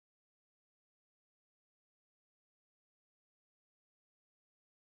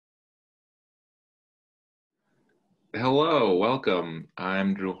Hello, welcome.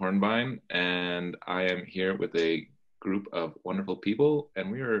 I'm Drew Hornbein, and I am here with a group of wonderful people,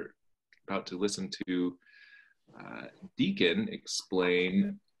 and we are about to listen to uh, Deacon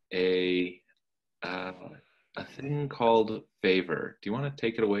explain a uh, a thing called favor. Do you want to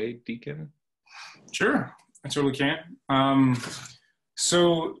take it away, Deacon? Sure, I totally can.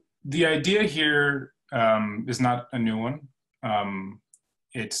 So the idea here is not a new one. Um,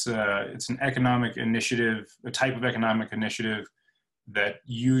 it's an economic initiative, a type of economic initiative that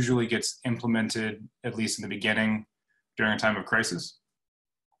usually gets implemented, at least in the beginning, during a time of crisis.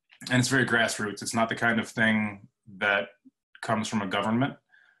 And it's very grassroots. It's not the kind of thing that comes from a government.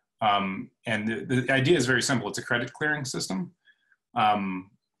 And the idea is very simple. It's a credit clearing system.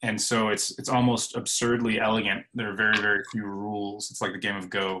 Um, and so it's almost absurdly elegant. There are very, very few rules. It's like the game of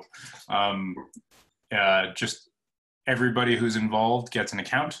Go. Um, just everybody who's involved gets an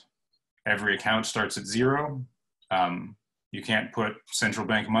account. Every account starts at zero. You can't put central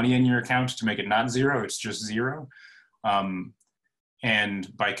bank money in your account to make it not zero. It's just zero. Um,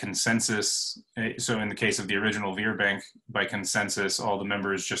 and by consensus, so in the case of the original Veer Bank, by consensus, all the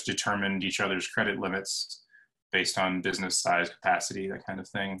members just determined each other's credit limits based on business size, capacity, that kind of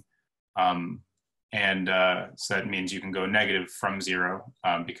thing. So that means you can go negative from zero,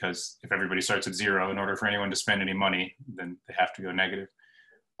 because if everybody starts at zero, in order for anyone to spend any money, then they have to go negative.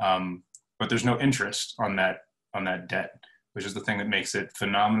 But there's no interest on that debt, which is the thing that makes it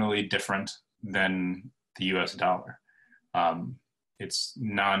phenomenally different than the US dollar. It's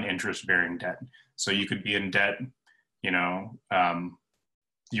non-interest bearing debt. So you could be in debt, you know,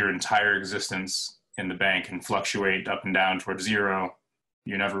 your entire existence in the bank and fluctuate up and down towards zero.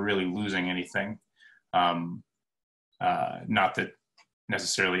 You're never really losing anything. Not that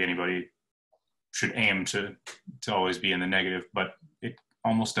necessarily anybody should aim to always be in the negative, but it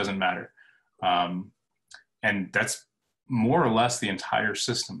almost doesn't matter. And that's more or less the entire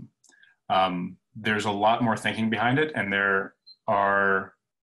system. There's a lot more thinking behind it, and there are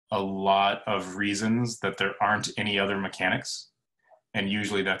a lot of reasons that there aren't any other mechanics. And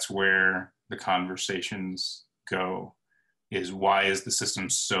usually that's where the conversations go, is why is the system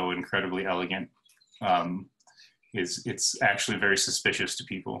so incredibly elegant? It's actually very suspicious to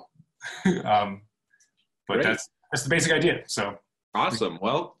people. But Great. that's the basic idea. So Awesome.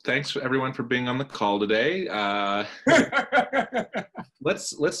 Well, thanks everyone for being on the call today.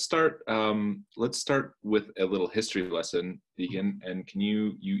 Let's start with a little history lesson, Deacon. And can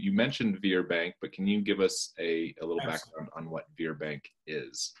you mentioned Veer Bank, but can you give us a little background on what Veer Bank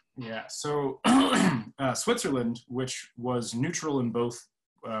is? Yeah. So Switzerland, which was neutral in both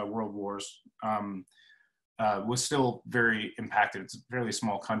world wars, was still very impacted. It's a fairly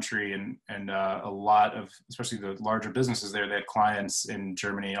small country, and a lot of, especially the larger businesses there, they had clients in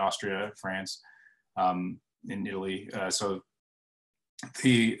Germany, Austria, France, in Italy. So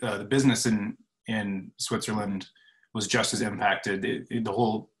the business in Switzerland was just as impacted. The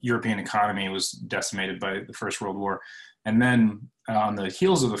whole European economy was decimated by the First World War. And then on the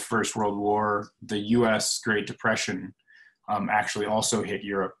heels of the First World War, the US Great Depression actually also hit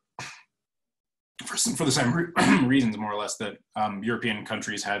Europe for the same reasons, more or less, that European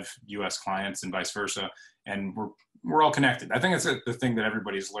countries have US clients and vice versa. And we're all connected. I think it's the thing that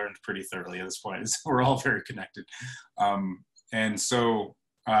everybody's learned pretty thoroughly at this point, is we're all very connected. And so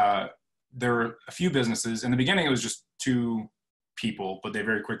there were a few businesses. In the beginning, it was just two people, but they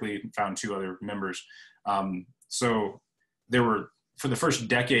very quickly found two other members. So there were, for the first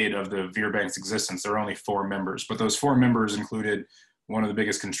decade of the Veer Bank's existence, there were only four members, but those four members included one of the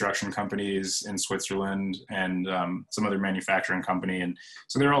biggest construction companies in Switzerland and some other manufacturing company. And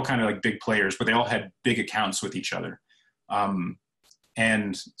so they're all kind of like big players, but they all had big accounts with each other.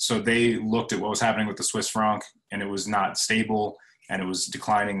 And so they looked at what was happening with the Swiss franc, and it was not stable, and it was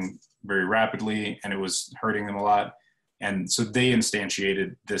declining very rapidly, and it was hurting them a lot. And so they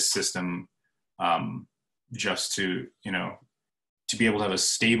instantiated this system just to be able to have a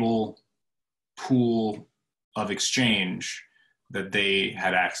stable pool of exchange that they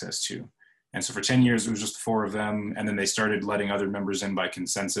had access to. And so for 10 years, it was just the four of them. And then they started letting other members in by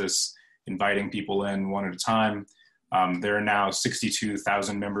consensus, inviting people in one at a time. There are now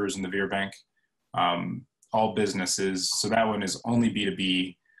 62,000 members in the Veer Bank, all businesses. So that one is only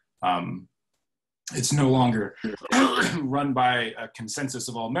B2B. It's no longer run by a consensus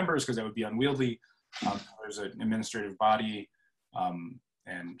of all members, because that would be unwieldy. There's an administrative body,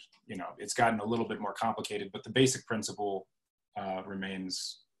 and it's gotten a little bit more complicated, but the basic principle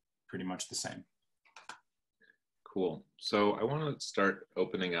remains pretty much the same. Cool. So I want to start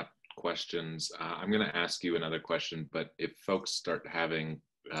opening up questions. I'm going to ask you another question, but if folks start having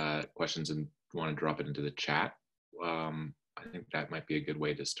questions and want to drop it into the chat, I think that might be a good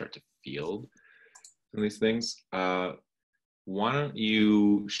way to start to field some of these things. Why don't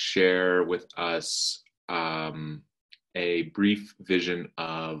you share with us a brief vision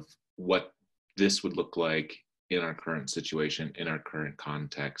of what this would look like in our current situation, in our current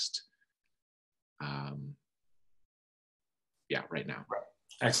context, right now. Right.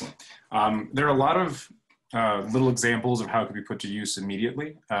 Excellent. There are a lot of little examples of how it could be put to use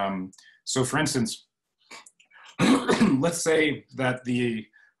immediately. So for instance, let's say that the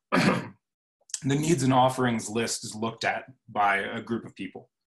needs and offerings list is looked at by a group of people.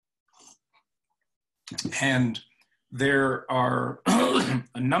 And there are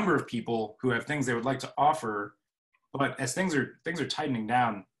a number of people who have things they would like to offer, but as things are tightening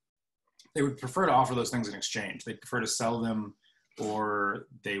down, they would prefer to offer those things in exchange. They'd prefer to sell them, or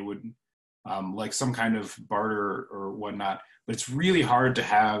they would like some kind of barter or whatnot. But it's really hard to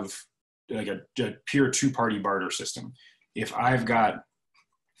have like a pure two-party barter system. If I've got,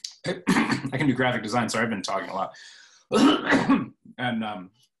 I can do graphic design, sorry, I've been talking a lot. And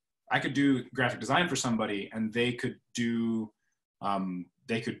I could do graphic design for somebody, and they could do,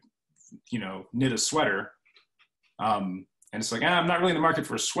 knit a sweater. And it's like, I'm not really in the market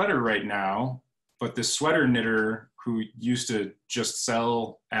for a sweater right now, but this sweater knitter who used to just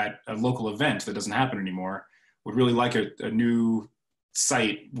sell at a local event that doesn't happen anymore would really like a new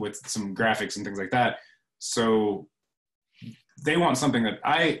site with some graphics and things like that. So they want something that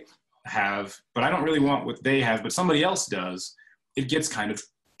I have, but I don't really want what they have, but somebody else does. It gets kind of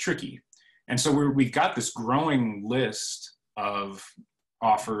tricky. And so we've got this growing list of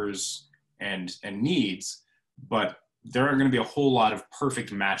offers and needs, but there aren't going to be a whole lot of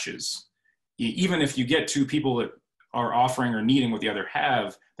perfect matches. Even if you get two people that are offering or needing what the other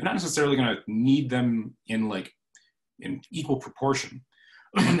have, they're not necessarily going to need them in equal proportion.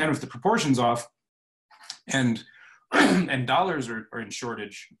 And if the proportion's off and dollars are in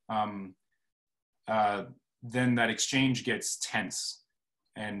shortage, then that exchange gets tense,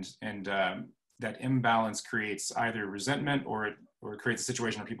 and that imbalance creates either resentment or it creates a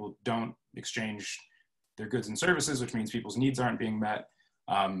situation where people don't exchange their goods and services, which means people's needs aren't being met.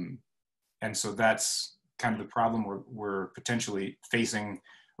 And so that's kind of the problem we're potentially facing,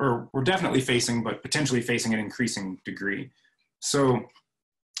 or we're definitely facing, but potentially facing an increasing degree. So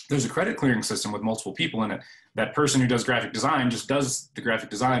there's a credit clearing system with multiple people in it. That person who does graphic design just does the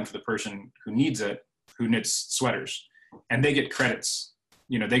graphic design for the person who needs it, who knits sweaters, and they get credits.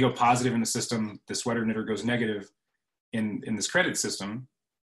 They go positive in the system. The sweater knitter goes negative in this credit system.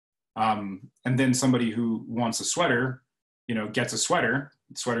 And then somebody who wants a sweater, gets a sweater.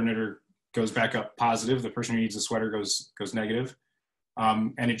 The sweater knitter goes back up positive. The person who needs a sweater goes negative,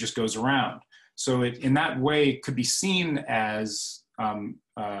 and it just goes around. So it, in that way, could be seen as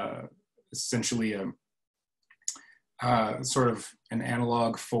essentially a sort of an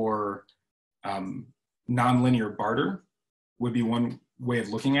analog for nonlinear barter would be one way of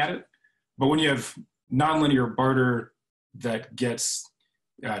looking at it. But when you have nonlinear barter that gets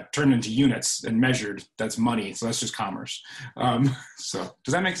turned into units and measured, that's money. So that's just commerce. So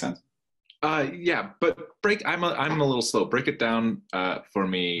does that make sense? Yeah, but I'm a little slow. Break it down for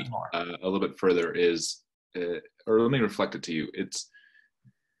me a little bit further. Or let me reflect it to you. It's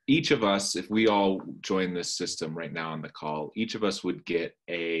each of us, if we all join this system right now on the call, each of us would get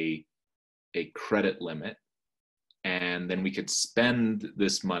a credit limit, and then we could spend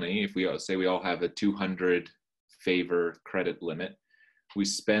this money. If we say we all have a 200 favor credit limit, we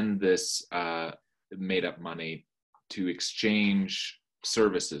spend this made up money to exchange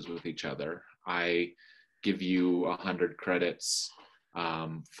services with each other. I give you 100 credits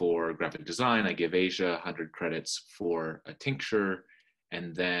for graphic design. I give Asia 100 credits for a tincture.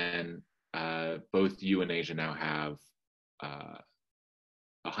 And then both you and Asia now have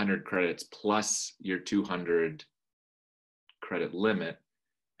 100 credits plus your 200 credit limit.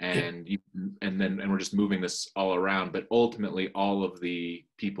 And we're just moving this all around. But ultimately, all of the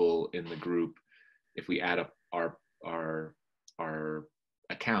people in the group, if we add up our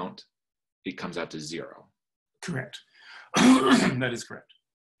account, it comes out to 0. Correct. That is correct.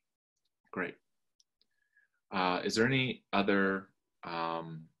 Great. Is there any other?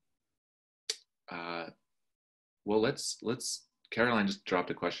 Well, let's. Caroline just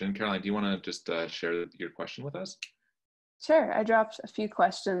dropped a question. Caroline, do you want to just share your question with us? Sure. I dropped a few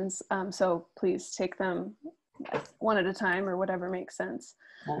questions, so please take them one at a time or whatever makes sense.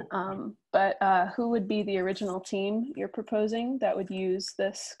 But who would be the original team you're proposing that would use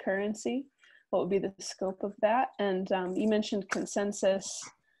this currency? What would be the scope of that? And you mentioned consensus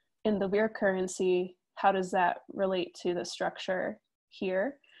in the Weir currency. How does that relate to the structure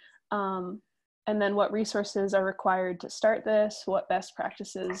here? And then what resources are required to start this? What best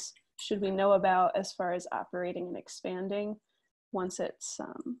practices should we know about as far as operating and expanding once it's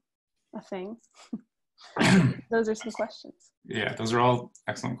a thing? Those are some questions. Yeah, those are all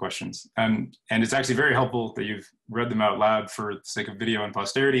excellent questions. And it's actually very helpful that you've read them out loud for the sake of video and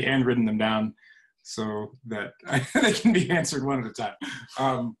posterity and written them down so that they can be answered one at a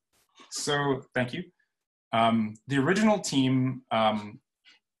time. So thank you. The original team,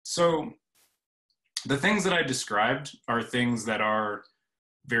 so the things that I described are things that are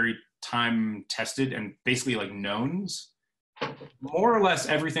very time tested and basically like knowns. More or less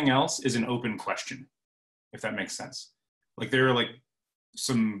everything else is an open question, if that makes sense. Like there are like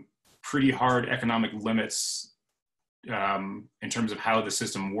some pretty hard economic limits in terms of how the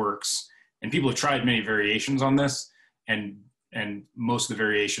system works. And people have tried many variations on this, and most of the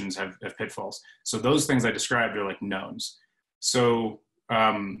variations have pitfalls. So those things I described are like knowns. So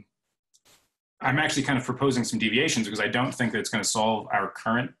I'm actually kind of proposing some deviations because I don't think that it's going to solve our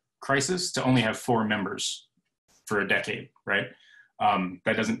current crisis to only have 4 members for a decade, right?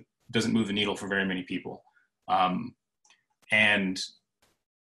 That doesn't move the needle for very many people. And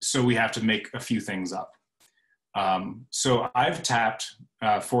so we have to make a few things up. So I've tapped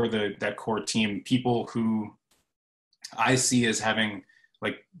for that core team people who I see as having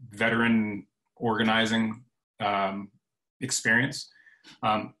like veteran organizing experience.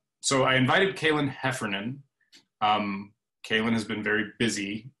 So I invited Kaylin Heffernan. Kaylin has been very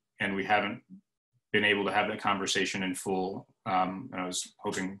busy and we haven't been able to have that conversation in full. And I was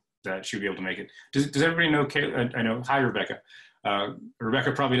hoping that she would be able to make it. Does everybody know Kaylin? I know, hi Rebecca.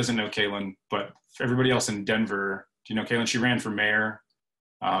 Rebecca probably doesn't know Kaylin, but for everybody else in Denver, do you know Kaylin? She ran for mayor.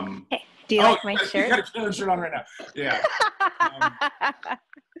 Hey, do you like my shirt? You got a Kaylin shirt on right now. Yeah.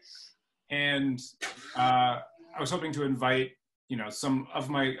 And I was hoping to invite, some of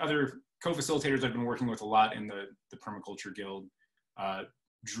my other co-facilitators I've been working with a lot in the Permaculture Guild.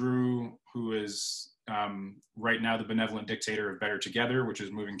 Drew, who is right now the benevolent dictator of Better Together, which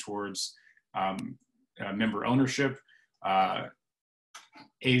is moving towards member ownership.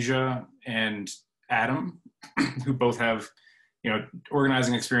 Asia and Adam, who both have,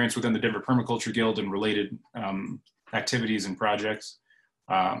 organizing experience within the Denver Permaculture Guild and related activities and projects.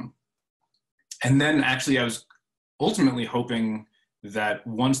 And then actually I was ultimately hoping that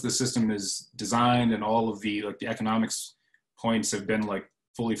once the system is designed and all of the economics points have been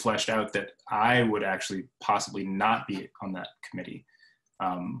fully fleshed out, that I would actually possibly not be on that committee.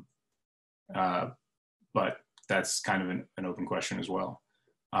 But that's kind of an open question as well.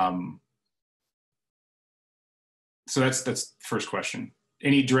 So that's the first question.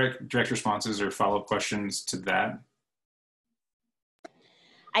 Any direct responses or follow-up questions to that?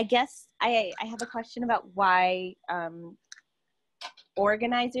 I guess I have a question about why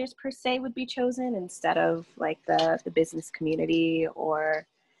organizers per se would be chosen instead of the business community, or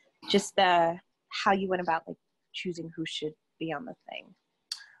just how you went about choosing who should be on the thing.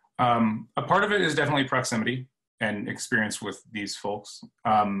 A part of it is definitely proximity and experience with these folks.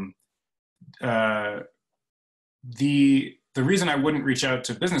 The reason I wouldn't reach out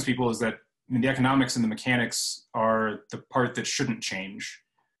to business people is that the economics and the mechanics are the part that shouldn't change.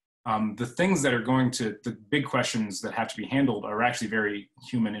 The things that are the big questions that have to be handled are actually very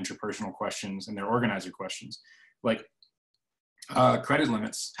human interpersonal questions, and they're organizer questions. Credit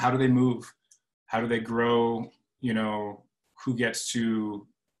limits, how do they move? How do they grow? Who gets to,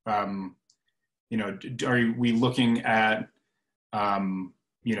 are we looking at,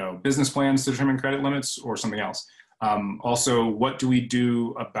 business plans to determine credit limits or something else? Also, what do we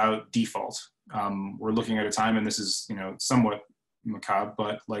do about default? We're looking at a time, and this is, somewhat macabre,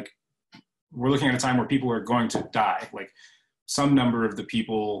 but we're looking at a time where people are going to die. Some number of the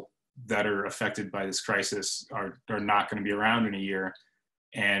people that are affected by this crisis are not going to be around in a year.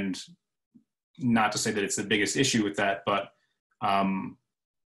 And not to say that it's the biggest issue with that, but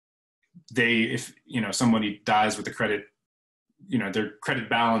if somebody dies with the credit, their credit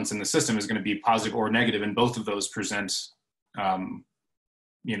balance in the system is going to be positive or negative, and both of those present a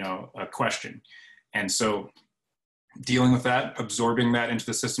question. And so dealing with that, absorbing that into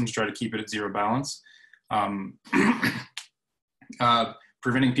the system to try to keep it at zero balance,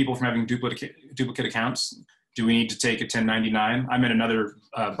 preventing people from having duplicate accounts. Do we need to take a 1099? I'm in another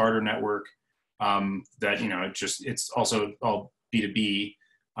barter network that, it's also all B2B.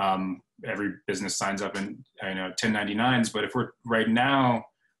 Every business signs up in 1099s, but if we're right now,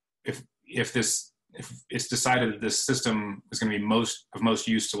 if it's decided that this system is going to be of most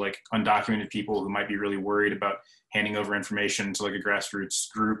use to undocumented people who might be really worried about handing over information to a grassroots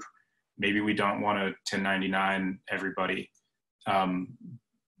group, maybe we don't want to 1099 everybody.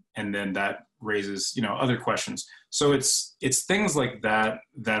 and then that raises, you know, other questions. So it's things like that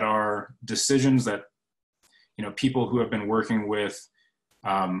that are decisions that, you know, people who have been working with,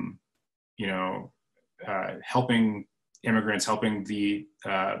 you know, helping immigrants, helping the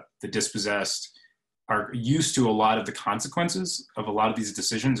dispossessed, are used to a lot of the consequences of a lot of these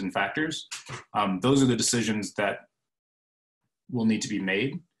decisions and factors. Those are the decisions that will need to be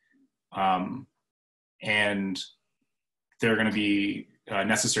made. And there are going to be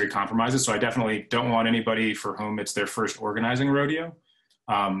necessary compromises. So I definitely don't want anybody for whom it's their first organizing rodeo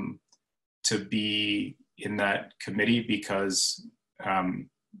to be in that committee, because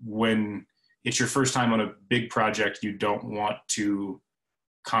when it's your first time on a big project, you don't want to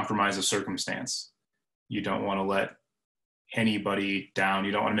compromise a circumstance. You don't want to let anybody down.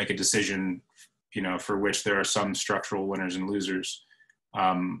 You don't want to make a decision, you know, for which there are some structural winners and losers.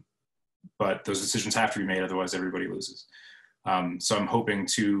 But those decisions have to be made, otherwise everybody loses. So I'm hoping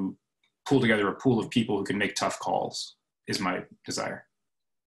to pull together a pool of people who can make tough calls, is my desire.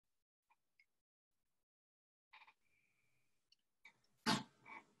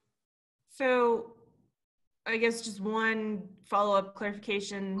 So I guess just one follow-up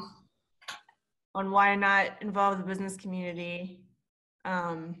clarification on why not involve the business community.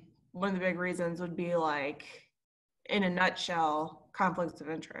 One of the big reasons would be, like, in a nutshell, conflicts of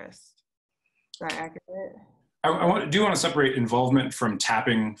interest. Is that accurate? I do want to separate involvement from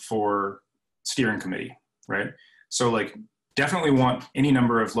tapping for steering committee, right? So, like, definitely want any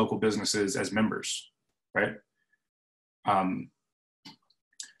number of local businesses as members, right?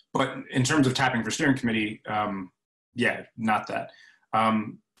 But in terms of tapping for steering committee, yeah, not that.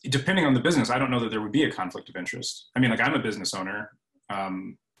 Depending on the business, I don't know that there would be a conflict of interest. I mean, like, I'm a business owner.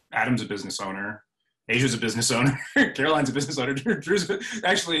 Adam's a business owner. Asia's a business owner. Caroline's a business owner. Drew's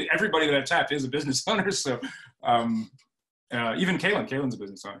actually, everybody that I've tapped is a business owner. So even Kaylin's a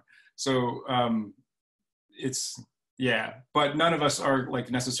business owner. So it's, yeah, but none of us are, like,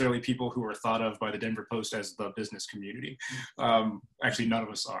 necessarily people who are thought of by the Denver Post as the business community. Actually, none of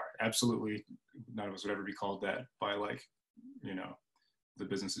us are. Absolutely none of us would ever be called that by, like, you know, the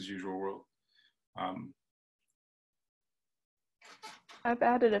business as usual world. I've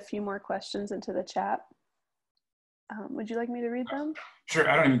added a few more questions into the chat. Would you like me to read them? Sure.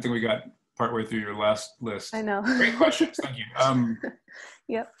 I don't even think we got partway through your last list. I know. Great questions. Thank you.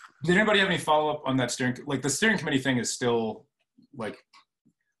 Yep. Did anybody have any follow-up on that steering? Like, the steering committee thing is still, like,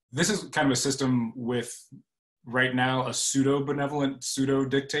 this is kind of a system with, right now, a pseudo-benevolent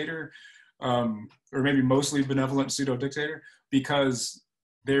pseudo-dictator, or maybe mostly benevolent pseudo-dictator, because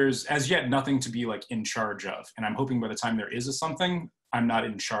there's as yet nothing to be, like, in charge of. And I'm hoping by the time there is a something, I'm not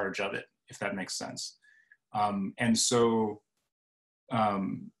in charge of it, if that makes sense. And so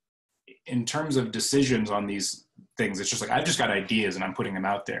in terms of decisions on these things, it's just like, I've just got ideas and I'm putting them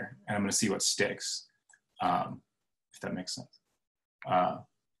out there and I'm going to see what sticks, if that makes sense.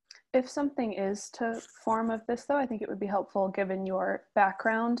 If something is to form of this, though, I think it would be helpful, given your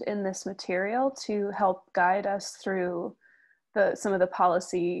background in this material, to help guide us through some of the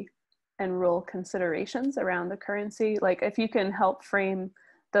policy and rule considerations around the currency. Like, if you can help frame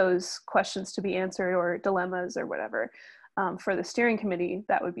those questions to be answered, or dilemmas or whatever, for the steering committee,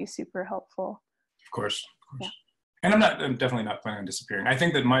 that would be super helpful. Of course. Yeah. And I'm definitely not planning on disappearing. I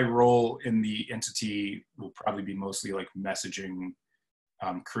think that my role in the entity will probably be mostly, like, messaging,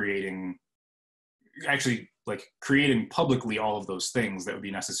 creating publicly all of those things that would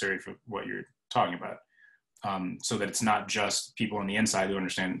be necessary for what you're talking about. So that it's not just people on the inside who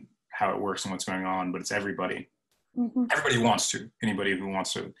understand how it works and what's going on, but it's everybody. Mm-hmm. Everybody wants to. Anybody who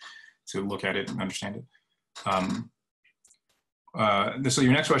wants to look at it and understand it. So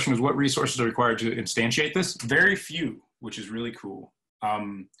your next question is, what resources are required to instantiate this? Very few, which is really cool.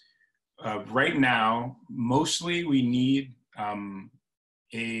 Right now, mostly we need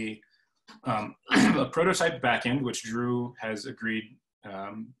a prototype backend, which Drew has agreed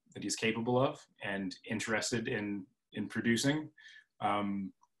that he's capable of and interested in producing.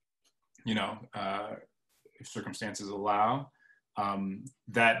 You know, if circumstances allow,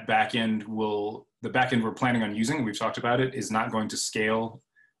 that backend the backend we're planning on using, and we've talked about it, is not going to scale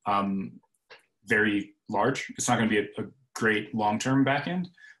very large. It's not going to be a great long-term backend,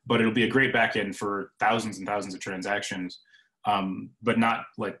 but it'll be a great backend for thousands and thousands of transactions, but not,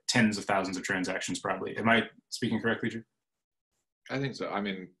 like, tens of thousands of transactions probably. Am I speaking correctly, Drew? I think so. I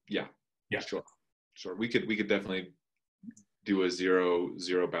mean, yeah, sure. We could definitely do a zero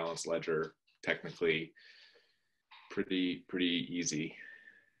balance ledger, technically pretty easy.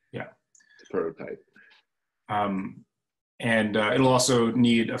 Yeah, to prototype. And it'll also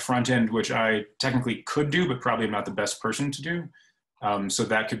need a front end, which I technically could do, but probably am not the best person to do. So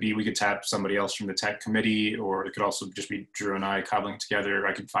that could be, we could tap somebody else from the tech committee, or it could also just be Drew and I cobbling it together.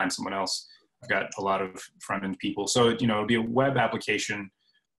 I could find someone else. I've got a lot of front-end people. So, you know, it'll be a web application.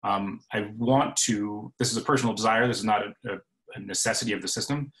 I want to, this is a personal desire, this is not a necessity of the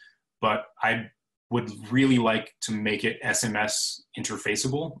system, but I would really like to make it SMS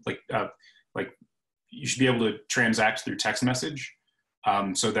interfaceable. Like you should be able to transact through text message,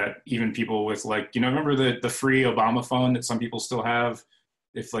 so that even people with, like, you know, remember the free Obama phone that some people still have?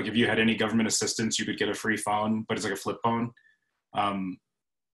 If you had any government assistance, you could get a free phone, but it's like a flip phone.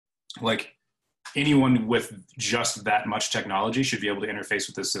 Like anyone with just that much technology should be able to interface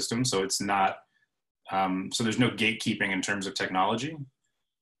with this system. So it's not, so there's no gatekeeping in terms of technology.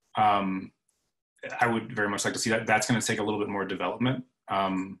 I would very much like to see that. That's going to take a little bit more development.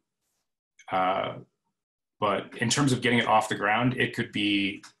 But in terms of getting it off the ground, it could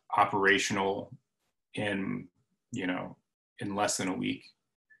be operational in, you know, in less than a week.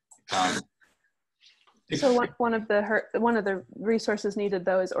 So one of the resources needed,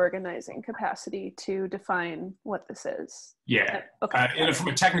 though, is organizing capacity to define what this is. Yeah. Okay. And from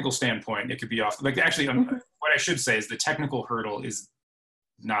a technical standpoint, it could be off. Like, actually, what I should say is the technical hurdle is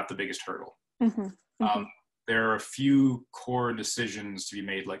not the biggest hurdle. There are a few core decisions to be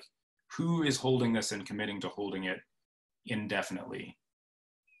made, like who is holding this and committing to holding it indefinitely.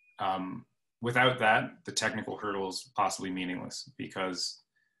 Without that, the technical hurdle is possibly meaningless, because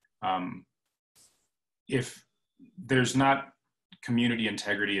if there's not community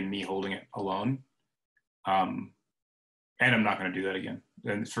integrity in me holding it alone, and I'm not going to do that again.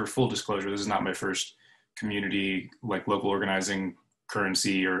 And for full disclosure, this is not my first community, like local organizing,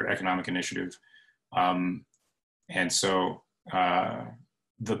 currency, or economic initiative. And so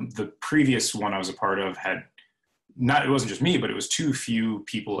the previous one I was a part of had not, it wasn't just me, but it was too few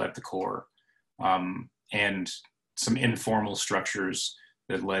people at the core, and some informal structures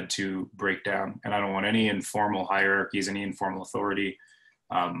that led to breakdown. And I don't want any informal hierarchies, any informal authority.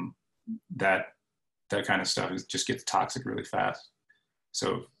 That kind of stuff just gets toxic really fast.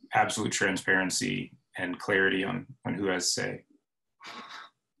 So absolute transparency and clarity on who has say.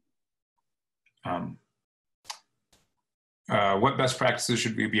 What best practices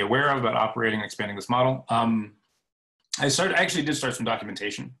should we be aware of about operating and expanding this model? I actually did start some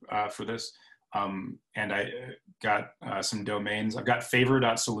documentation for this, and I got some domains. I've got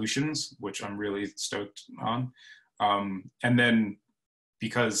favor.solutions, which I'm really stoked on. And then,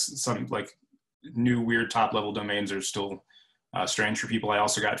 because some like new weird top level domains are still strange for people, I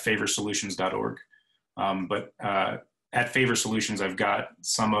also got favorsolutions.org. But at Favor Solutions, I've got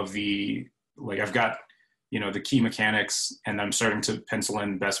some of the, like, I've got, you know, the key mechanics, and I'm starting to pencil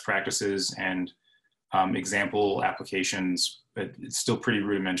in best practices and example applications, but it's still pretty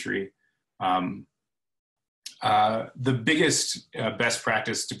rudimentary. The biggest best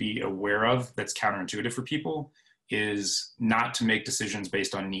practice to be aware of that's counterintuitive for people is not to make decisions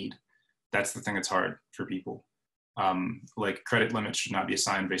based on need. That's the thing that's hard for people. Like credit limits should not be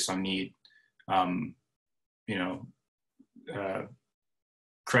assigned based on need. You know,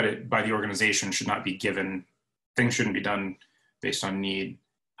 credit by the organization should not be given. Things shouldn't be done based on need.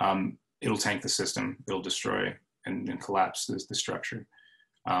 It'll tank the system. It'll destroy and collapse the structure.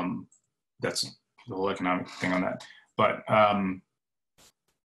 That's the whole economic thing on that. But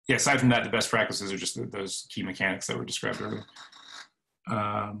yeah, aside from that, the best practices are just those key mechanics that were described earlier.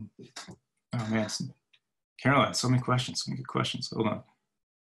 Oh man, Caroline, so many questions, so many good questions. Hold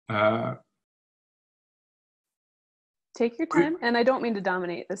on. Take your time, and I don't mean to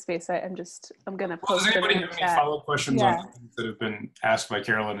dominate the space. I'm gonna post Does anybody have any follow-up questions on things that have been asked by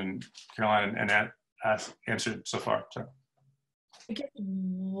Caroline and answered so far? Sorry. I guess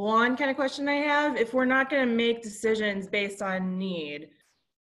one kind of question I have: if we're not going to make decisions based on need,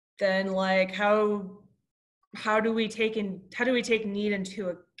 then like how do we take need into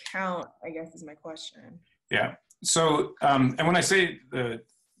account? I guess is my question. Yeah. So and when I say the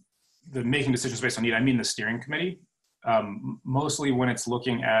making decisions based on need, I mean the steering committee. Mostly when it's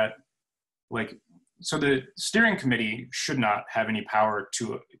looking at, like, so the steering committee should not have any power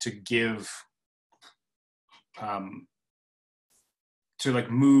to give, to like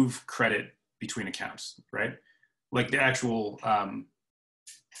move credit between accounts, right? Like the actual,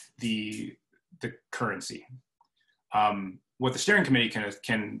 the currency. What the steering committee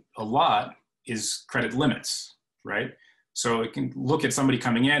can allot is credit limits, right? So it can look at somebody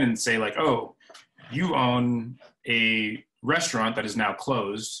coming in and say like, oh, you own a restaurant that is now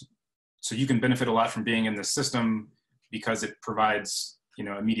closed, so you can benefit a lot from being in the system because it provides, you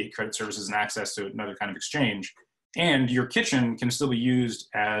know, immediate credit services and access to another kind of exchange. And your kitchen can still be used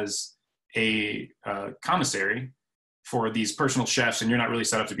as a commissary, for these personal chefs, and you're not really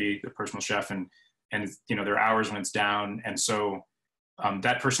set up to be the personal chef, and there are hours when it's down, and so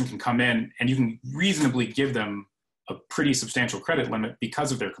that person can come in and you can reasonably give them a pretty substantial credit limit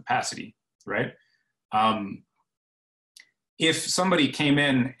because of their capacity, right? If somebody came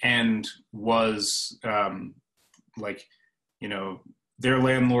in and was their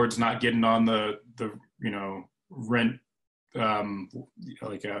landlord's not getting on the rent,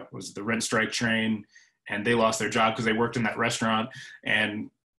 was the rent strike train, and they lost their job because they worked in that restaurant, and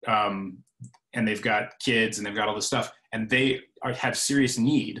they've got kids and they've got all this stuff, and they have serious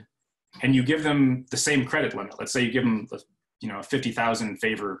need, and you give them the same credit limit. Let's say you give them a 50,000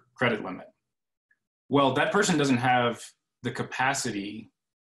 favor credit limit. Well, that person doesn't have the capacity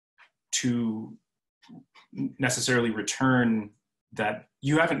to necessarily return that.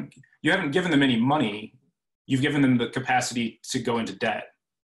 You haven't given them any money. You've given them the capacity to go into debt.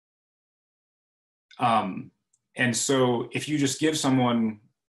 And so if you just give someone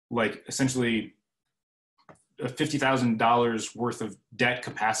like essentially $50,000 worth of debt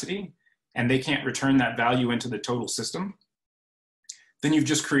capacity, and they can't return that value into the total system, then you've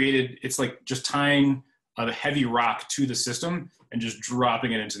just created, it's like just tying a heavy rock to the system and just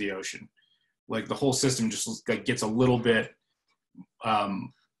dropping it into the ocean. Like the whole system just gets a little bit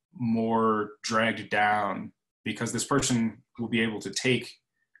more dragged down, because this person will be able to take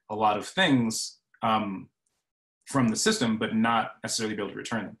a lot of things from the system, but not necessarily be able to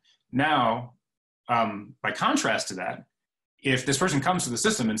return them. Now, by contrast to that, if this person comes to the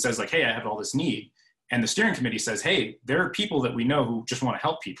system and says like, hey, I have all this need, and the steering committee says, hey, there are people that we know who just want to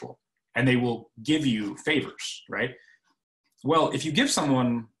help people, and they will give you favors, right? Well, if you give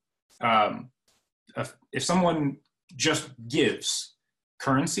someone, if someone just gives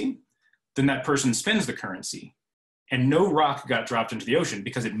currency, then that person spends the currency, and no rock got dropped into the ocean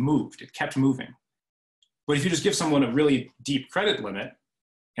because it moved, it kept moving. But if you just give someone a really deep credit limit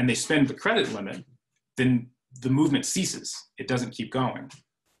and they spend the credit limit, then the movement ceases. It doesn't keep going.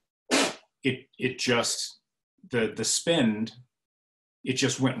 It just, the spend, it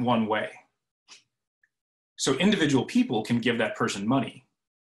just went one way. So individual people can give that person money.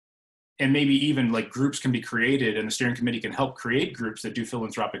 And maybe even like groups can be created, and the steering committee can help create groups that do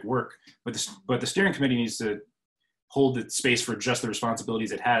philanthropic work. But the steering committee needs to hold the space for just the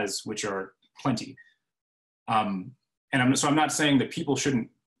responsibilities it has, which are plenty. And so I'm not saying that people shouldn't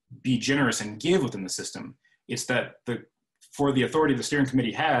be generous and give within the system. It's that for the authority the steering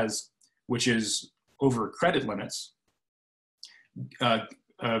committee has, which is over credit limits, an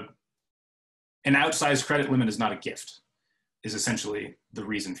outsized credit limit is not a gift, is essentially the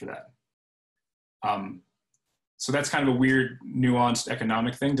reason for that. So that's kind of a weird, nuanced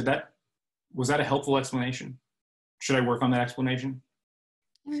economic thing. Was that a helpful explanation? Should I work on that explanation?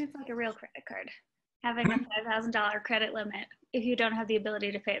 I mean, it's like a real credit card. Having a $5,000 credit limit, if you don't have the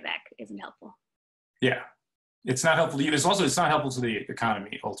ability to pay it back, isn't helpful. Yeah, it's not helpful to you. It's not helpful to the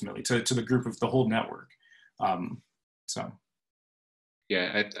economy, ultimately, to the group of the whole network.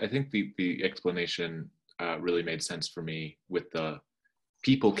 Yeah, I think the explanation really made sense for me with the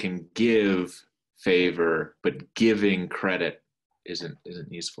people can give favor, but giving credit isn't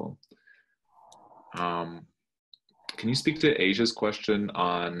useful. Can you speak to Asia's question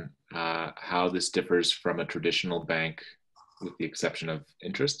on how this differs from a traditional bank, with the exception of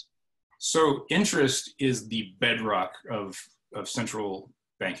interest? So interest is the bedrock of central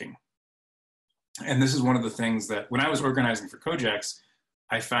banking. And this is one of the things that when I was organizing for Kojaks,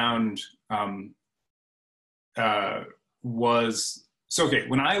 I found when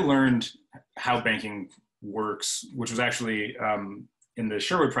I learned how banking works, which was actually in the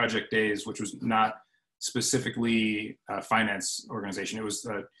Sherwood Project days, which was not specifically a finance organization, it was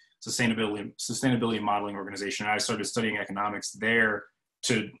a sustainability modeling organization. I started studying economics there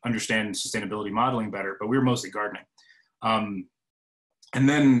to understand sustainability modeling better, but we were mostly gardening. And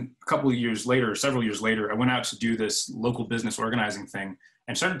then several years later, I went out to do this local business organizing thing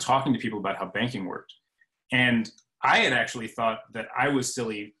and started talking to people about how banking worked. And I had actually thought that I was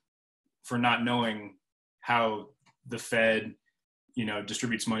silly for not knowing how the Fed,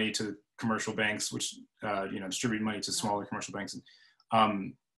 distributes money to commercial banks, which, distribute money to smaller commercial banks.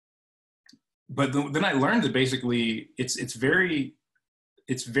 But then I learned that basically it's very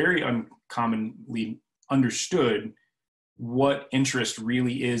uncommonly understood what interest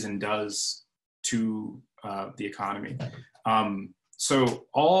really is and does to the economy. So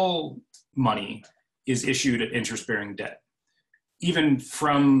all money is issued at interest-bearing debt, even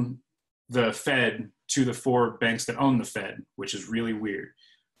from the Fed to the 4 banks that own the Fed, which is really weird,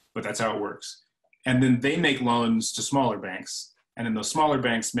 but that's how it works. And then they make loans to smaller banks, and then those smaller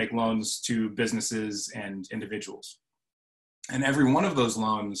banks make loans to businesses and individuals. And every one of those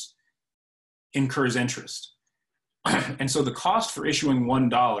loans incurs interest. And so the cost for issuing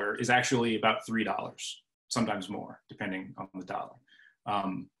 $1 is actually about $3, sometimes more, depending on the dollar.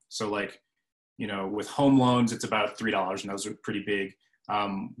 So like, you know, with home loans, it's about $3, and those are pretty big.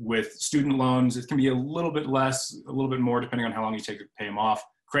 With student loans, it can be a little bit less, a little bit more, depending on how long you take to pay them off.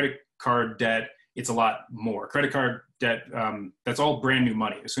 Credit card debt, it's a lot more. Credit card debt, that's all brand new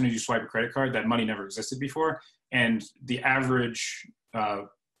money. As soon as you swipe a credit card, that money never existed before. And the average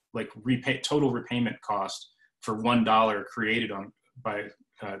total repayment cost for $1 created by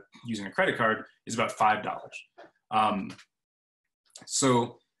using a credit card is about $5.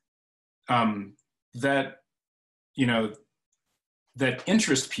 That, you know, that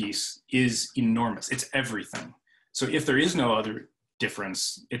interest piece is enormous. It's everything. So if there is no other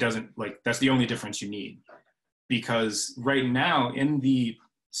difference, it doesn't, like, that's the only difference you need. Because right now in the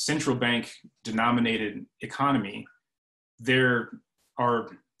central bank denominated economy, there's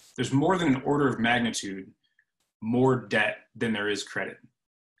more than an order of magnitude more debt than there is credit.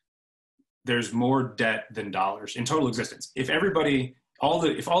 There's more debt than dollars in total existence. If everybody,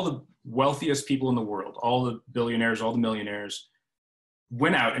 if all the wealthiest people in the world, all the billionaires, all the millionaires,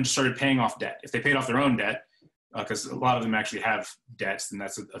 went out and just started paying off debt, if they paid off their own debt, because a lot of them actually have debts, and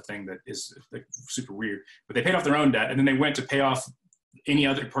that's a thing that is like super weird, but they paid off their own debt, and then they went to pay off any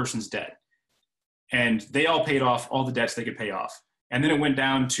other person's debt. And they all paid off all the debts they could pay off. And then it went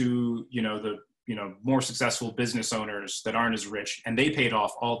down to, the more successful business owners that aren't as rich, and they paid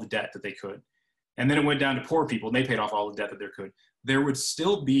off all the debt that they could. And then it went down to poor people, and they paid off all the debt that they could. There would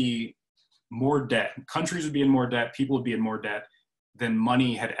still be more debt. Countries would be in more debt, people would be in more debt than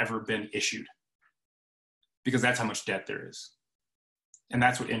money had ever been issued, because that's how much debt there is. And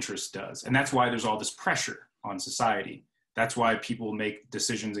that's what interest does. And that's why there's all this pressure on society. That's why people make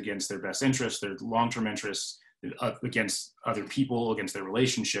decisions against their best interests, their long-term interests, against other people, against their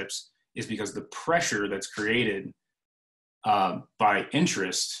relationships, is because the pressure that's created by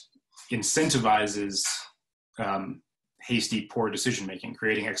interest incentivizes hasty, poor decision-making,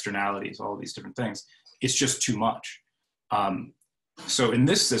 creating externalities, all these different things. It's just too much. So in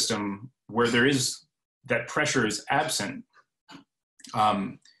this system, where that pressure is absent,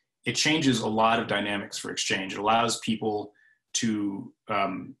 it changes a lot of dynamics for exchange. It allows people to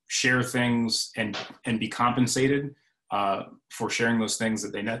share things and be compensated for sharing those things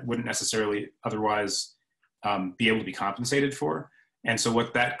that they wouldn't necessarily otherwise be able to be compensated for. And so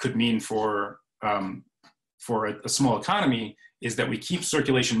what that could mean for a small economy is that we keep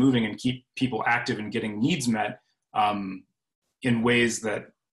circulation moving and keep people active and getting needs met in ways that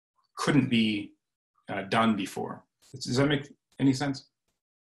couldn't be done before. Does that make any sense?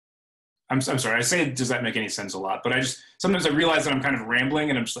 I'm sorry, I say, does that make any sense a lot? But sometimes I realize that I'm kind of rambling,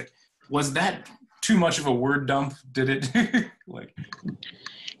 and I'm just like, was that too much of a word dump? Did it?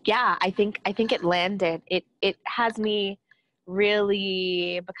 Yeah, I think it landed. It has me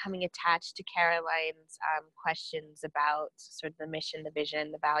really becoming attached to Caroline's questions about sort of the mission, the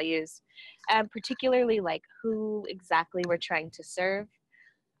vision, the values, particularly like who exactly we're trying to serve.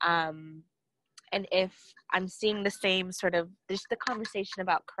 And if I'm seeing the same sort of, just the conversation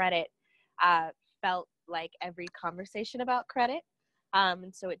about credit felt like every conversation about credit.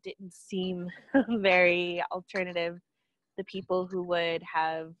 And so it didn't seem very alternative. The people who would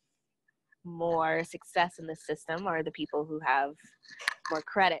have more success in the system are the people who have more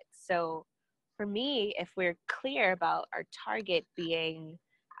credit. So for me, if we're clear about our target being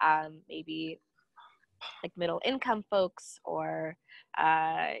maybe like middle income folks, or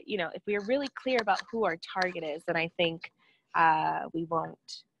if we're really clear about who our target is, then I think we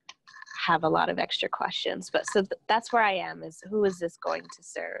won't have a lot of extra questions. But so that's where I am, is who is this going to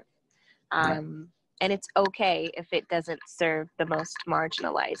serve? And it's okay if it doesn't serve the most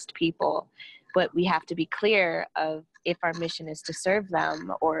marginalized people, but we have to be clear of if our mission is to serve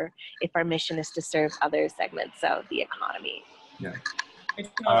them, or if our mission is to serve other segments of the economy. Yeah, I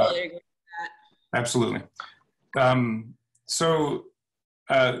totally agree with that. Absolutely. So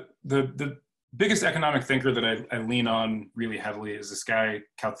the biggest economic thinker that I lean on really heavily is this guy,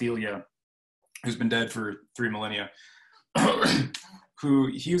 Kautilya, who's been dead for 3 millennia.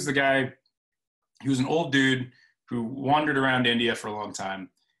 He was the guy, he was an old dude who wandered around India for a long time.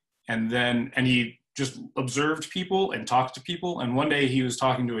 And he just observed people and talked to people. And one day he was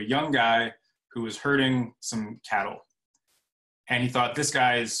talking to a young guy who was herding some cattle. And he thought, this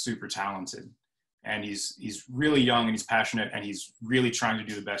guy is super talented. And he's really young, and he's passionate, and he's really trying to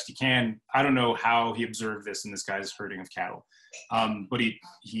do the best he can. I don't know how he observed this in this guy's herding of cattle. But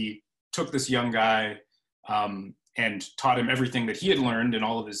he took this young guy and taught him everything that he had learned in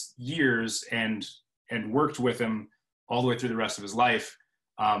all of his years, and worked with him all the way through the rest of his life.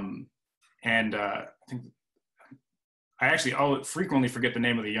 I think I'll frequently forget the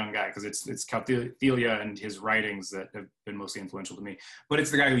name of the young guy because it's Kautilya and his writings that have been mostly influential to me. But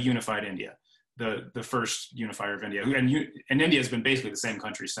it's the guy who unified India, the first unifier of India, and India has been basically the same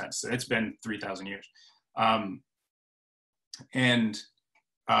country since. So it's been 3,000 years.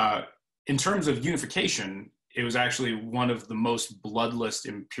 In terms of unification, it was actually one of the most bloodless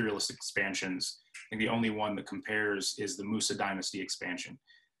imperialist expansions. I think the only one that compares is the Musa dynasty expansion.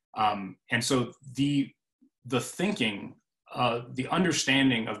 And so the thinking, the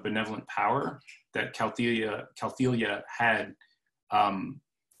understanding of benevolent power that Kautilya had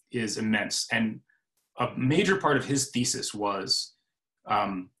is immense. And a major part of his thesis was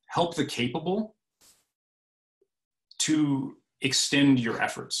help the capable to extend your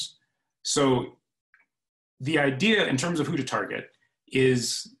efforts. So the idea in terms of who to target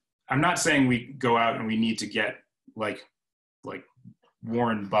is, I'm not saying we go out and we need to get like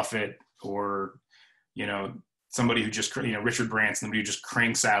Warren Buffett or, somebody who just, Richard Branson, somebody who just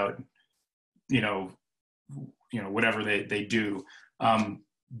cranks out, whatever they do.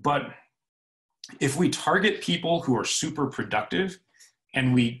 But if we target people who are super productive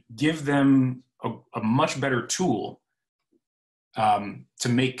and we give them a much better tool to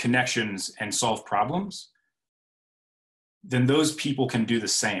make connections and solve problems, then those people can do the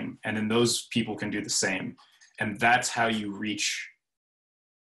same. And then those people can do the same. And that's how you reach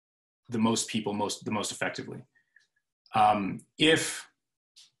the most people the most effectively. If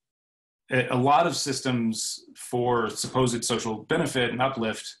a lot of systems for supposed social benefit and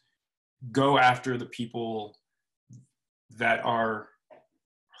uplift go after the people that are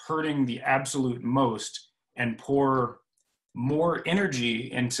hurting the absolute most and pour more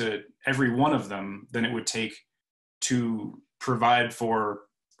energy into every one of them than it would take to provide for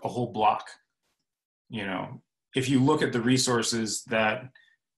a whole block. If you look at the resources that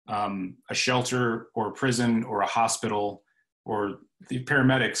a shelter or a prison or a hospital or the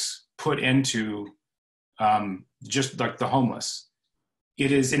paramedics put into just like the homeless,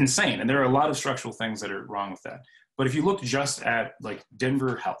 it is insane. And there are a lot of structural things that are wrong with that. But if you look just at like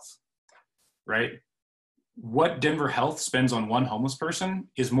Denver Health, right? What Denver Health spends on one homeless person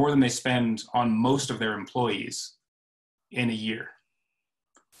is more than they spend on most of their employees in a year.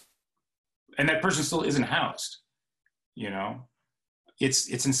 And that person still isn't housed,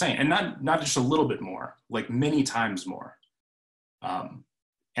 It's insane. And not just a little bit more, like many times more.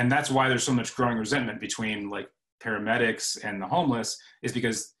 And that's why there's so much growing resentment between like paramedics and the homeless, is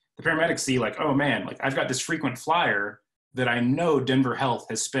because the paramedics see like, oh man, like I've got this frequent flyer that I know Denver Health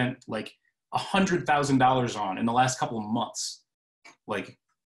has spent like $100,000 on in the last couple of months. Like,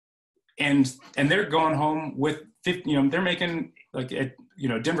 and they're going home with 50, they're making like,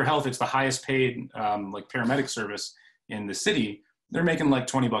 Denver Health, it's the highest paid like paramedic service in the city. They're making like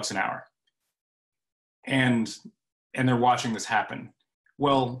 $20 an hour. And they're watching this happen.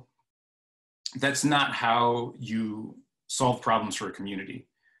 Well, that's not how you solve problems for a community.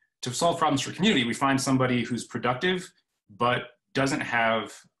 To solve problems for a community, we find somebody who's productive, but doesn't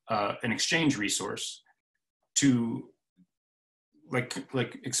have an exchange resource to like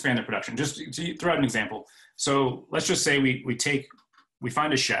expand their production. Just to throw out an example. So let's just say we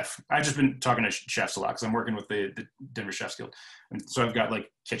find a chef. I've just been talking to chefs a lot because I'm working with the Denver Chefs Guild. And so I've got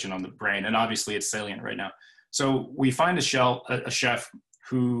like kitchen on the brain, and obviously it's salient right now. So we find a chef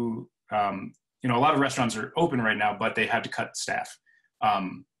who, a lot of restaurants are open right now, but they had to cut staff,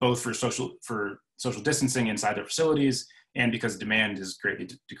 both for social distancing inside their facilities and because demand is greatly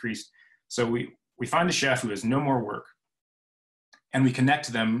decreased. So we find a chef who has no more work, and we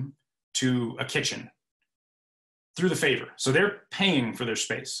connect them to a kitchen through the favor. So they're paying for their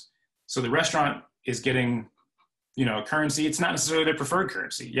space. So the restaurant is getting, a currency. It's not necessarily their preferred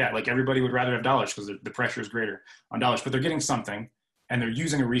currency. Yeah, like everybody would rather have dollars because the pressure is greater on dollars, but they're getting something, and they're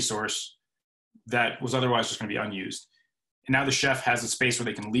using a resource that was otherwise just going to be unused. And now the chef has a space where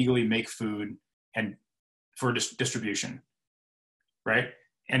they can legally make food and for distribution, right?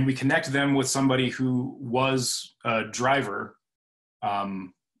 And we connect them with somebody who was a driver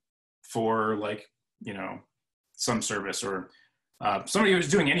for like, some service, or somebody who's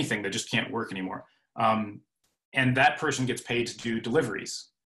doing anything that just can't work anymore. And that person gets paid to do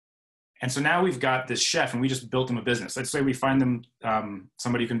deliveries. And so now we've got this chef, and we just built them a business. Let's say we find them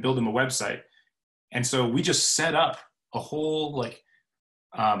somebody who can build them a website. And so we just set up a whole like,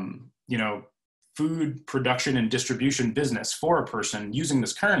 food production and distribution business for a person using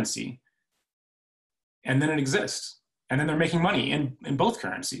this currency. And then it exists. And then they're making money in both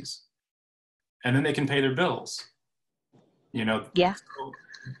currencies. And then they can pay their bills. Yeah. So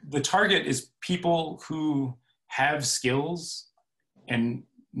the target is people who have skills and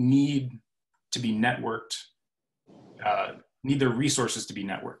need to be networked, need their resources to be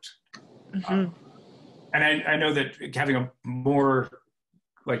networked. And I know that having a more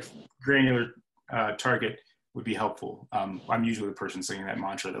like granular target would be helpful. I'm usually the person singing that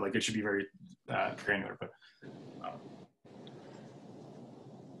mantra that like it should be very granular, but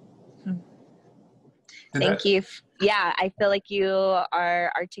thank you. Yeah, I feel like you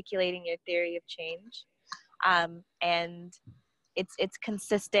are articulating your theory of change, and it's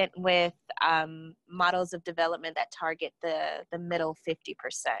consistent with models of development that target the middle 50%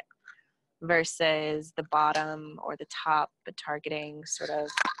 versus the bottom or the top, but targeting sort of.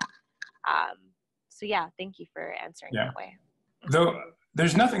 So yeah, thank you for answering that way. Though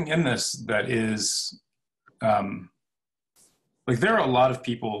there's nothing in this that is like there are a lot of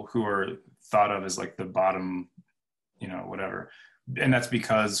people who are thought of as like the bottom, you know, whatever, and that's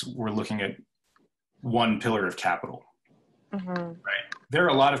because we're looking at one pillar of capital. Right? There are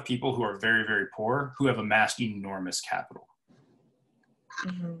a lot of people who are very, very poor who have amassed enormous capital.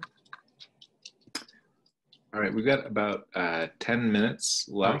 All right, we've got about 10 minutes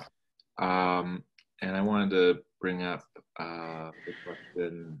left. And I wanted to bring up the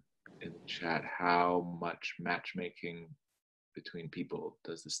question in the chat: how much matchmaking between people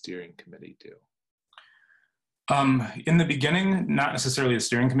does the steering committee do? In the beginning, not necessarily the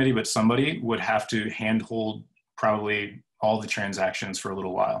steering committee, but somebody would have to handhold probably all the transactions for a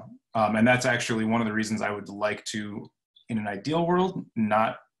little while. And that's actually one of the reasons I would like to, in an ideal world,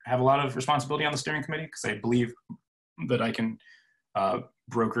 not have a lot of responsibility on the steering committee, because I believe that I can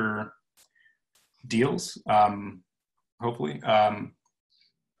broker deals, hopefully,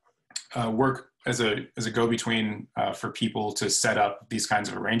 work as a go-between for people to set up these kinds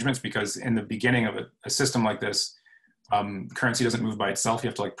of arrangements, because in the beginning of a system like this, currency doesn't move by itself. You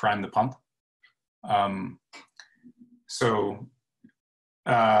have to like prime the pump.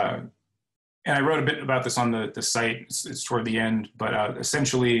 And I wrote a bit about this on the site. It's toward the end, but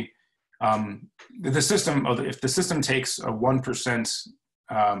essentially, the system, if the system takes a 1%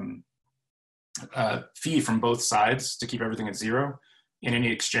 fee from both sides to keep everything at zero in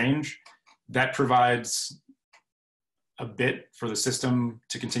any exchange, that provides a bit for the system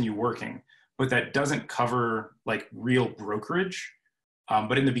to continue working, but that doesn't cover like real brokerage.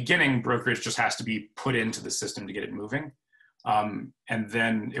 But in the beginning, brokerage just has to be put into the system to get it moving. And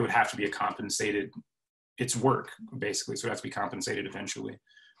then it would have to be it's work basically. So it has to be compensated eventually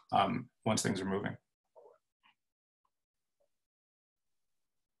once things are moving.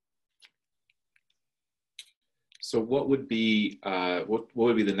 So what would be what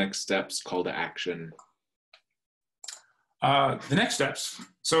would be the next steps, call to action? The next steps.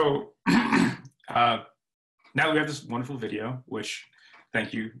 So now we have this wonderful video, which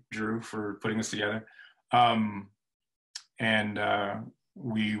thank you, Drew, for putting this together. And I'll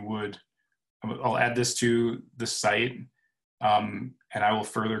add this to the site, and I will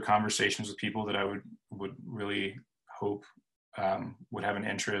further conversations with people that I would really hope would have an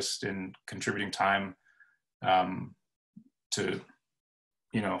interest in contributing time to,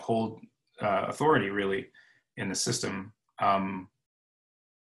 you know, hold authority really in the system. And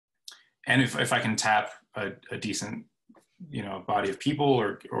if I can tap a decent, you know, body of people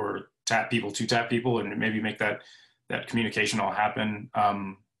or tap people and maybe make that communication all happen,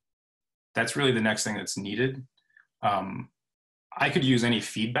 that's really the next thing that's needed. I could use any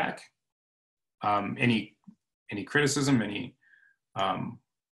feedback, any criticism, any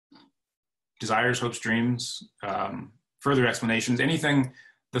desires, hopes, dreams, further explanations, anything,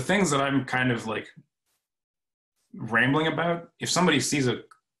 the things that I'm kind of like rambling about. If somebody sees a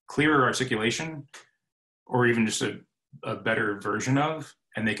clearer articulation or even just a better version of,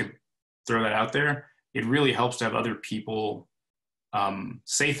 and they could throw that out there, it really helps to have other people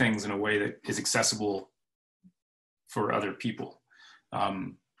say things in a way that is accessible for other people.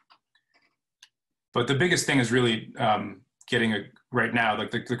 But the biggest thing is really getting right now,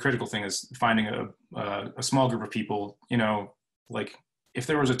 like the critical thing is finding a small group of people, you know, like if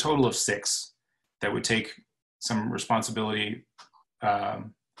there was a total of 6 that would take some responsibility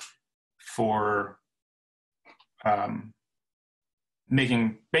for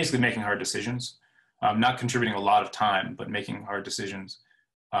making hard decisions, not contributing a lot of time, but making hard decisions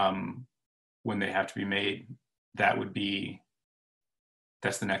when they have to be made, that's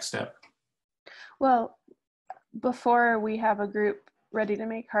the next step. Well, before we have a group ready to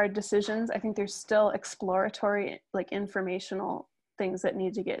make hard decisions, I think there's still exploratory, like informational things that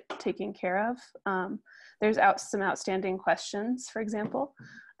need to get taken care of. There's some outstanding questions, for example.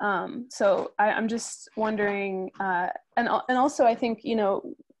 So I'm just wondering, and also I think, you know,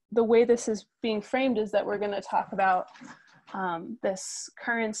 the way this is being framed is that we're going to talk about this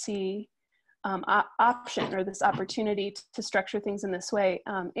currency option, or this opportunity to structure things in this way.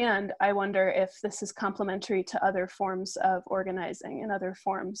 And I wonder if this is complementary to other forms of organizing and other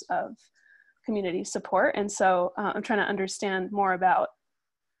forms of community support. And so I'm trying to understand more about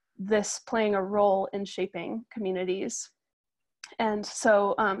this playing a role in shaping communities. And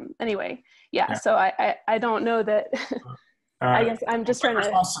so anyway, yeah. So I don't know that, I guess I'm just trying to.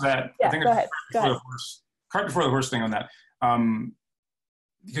 Response to that, Yeah, I think go ahead. Cart before the horse thing on that.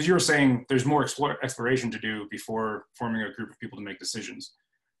 Because you were saying there's more exploration to do before forming a group of people to make decisions.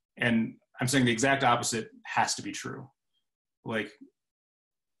 And I'm saying the exact opposite has to be true. Like,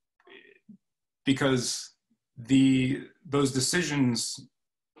 because those decisions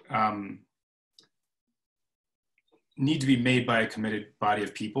need to be made by a committed body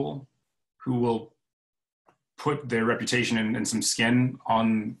of people who will put their reputation and some skin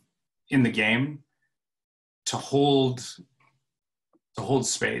in the game to hold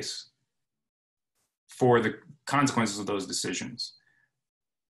space for the consequences of those decisions.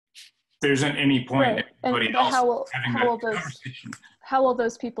 There isn't any point in anybody else having that conversation. How will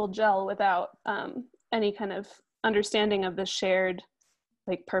those people gel without any kind of understanding of the shared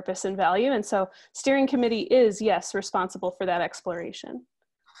like purpose and value? And so steering committee is, yes, responsible for that exploration.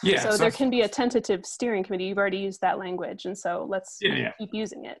 Yeah. So there can be a tentative steering committee. You've already used that language. And so let's keep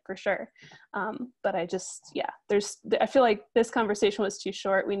using it for sure. But I just, I feel like this conversation was too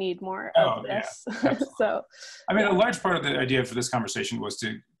short. We need more of this. Yeah, so, I mean, a large part of the idea for this conversation was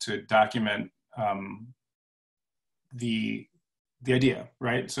to document the idea,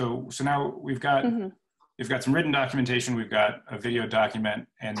 right? So now we've got, we've got some written documentation, we've got a video document,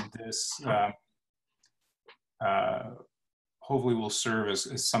 and this hopefully will serve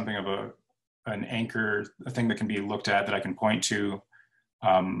as something of an anchor, a thing that can be looked at, that I can point to,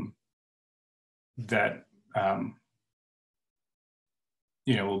 that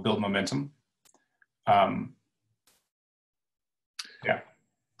will build momentum. Yeah.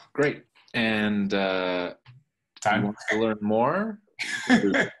 Great. And if you want to learn more,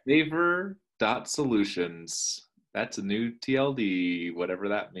 favor.solutions. That's a new TLD, whatever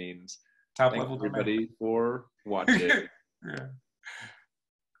that means. Top Thanks level everybody for watching. Yeah.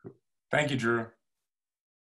 Thank you, Drew.